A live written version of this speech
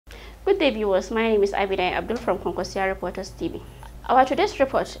Good day, viewers. My name is Abinay Abdul from Konkosia Reporters TV. Our today's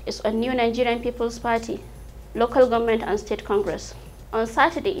report is on New Nigerian People's Party, Local Government and State Congress. On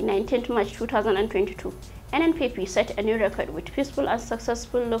Saturday, 19th March 2022, NNPP set a new record with peaceful and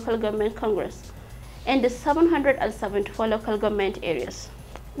successful local government congress in the 774 local government areas.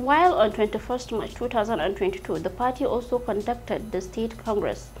 While on 21st March 2022, the party also conducted the state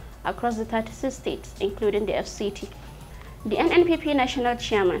congress across the 36 states, including the FCT. The NNPP national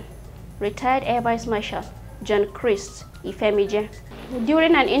chairman, retired Air Vice Marshal John Christ Ifemije,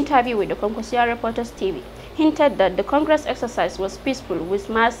 during an interview with the Konkosia Reporters TV, hinted that the Congress exercise was peaceful with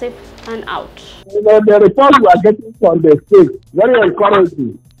massive turnout. The reports we are getting from the state very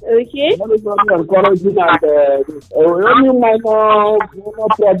encouraging. Okay. Very encouraging, and only minor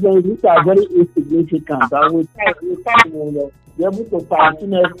problems which are very insignificant, and we can be able to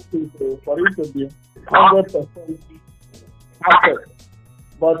continue for it to be 100% accurate.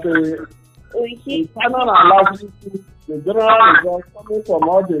 But the final analysis, the general results coming from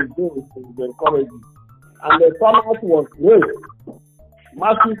all the bills is encouraging. And the turnout was great.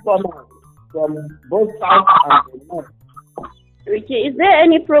 Massive turnout from both south and the north. Okay. Is there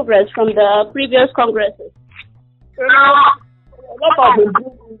any progress from the previous congresses? A lot of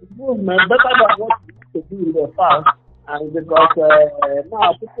improvement, better than what we used to do in the past. And because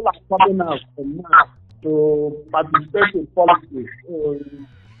now people are coming out to participate in politics. So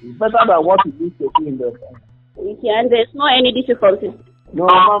it's better than what we used to do in the past. Okay. And there's no any difficulty? No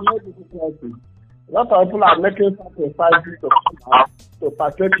difficulty. A lot of people are making sacrifices to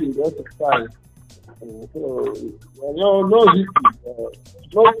partake in the exercise. So, no issues,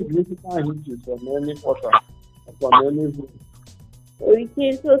 no significant issues from any quarter, from any group.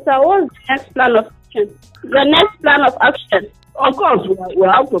 Okay, so what's the next plan of action? The next plan of action? Of course, we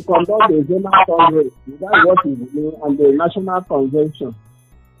have to conduct the Zonal Congress. That's what we do, and the National Convention.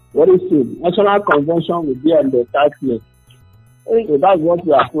 Very soon. National Convention will be on the 30th. Okay. So that's what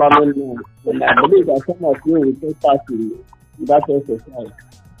we are planning now. And I believe that some of you will take part in that exercise.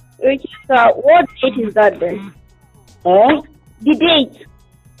 Okay, so what date is that then? The date?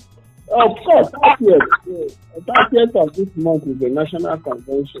 Of course, 30th. 30th of this month is the National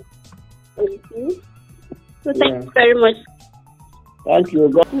Convention. Okay. So thank you very much. Thank you.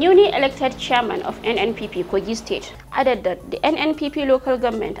 Newly elected chairman of NNPP Kogi State added that the NNPP local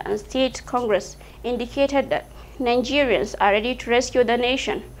government and state congress indicated that Nigerians are ready to rescue the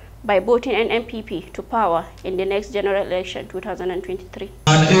nation by voting NNPP to power in the next general election 2023.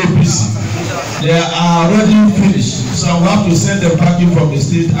 And APC, they are already finished, so we have to send them back in from the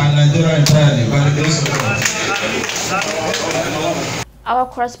state and Nigeria entirely by the grace of God. Our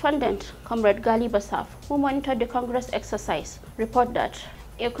correspondent, Comrade Gali Basaf, who monitored the Congress exercise, reported that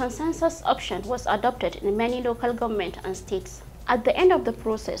a consensus option was adopted in many local government and states. At the end of the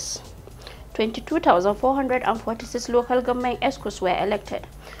process, 22,446 local government excos were elected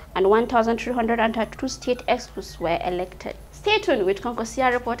and 1,332 state excos were elected. Stay tuned with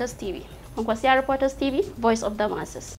Konkosia Reporters TV. Konkosia Reporters TV, voice of the masses.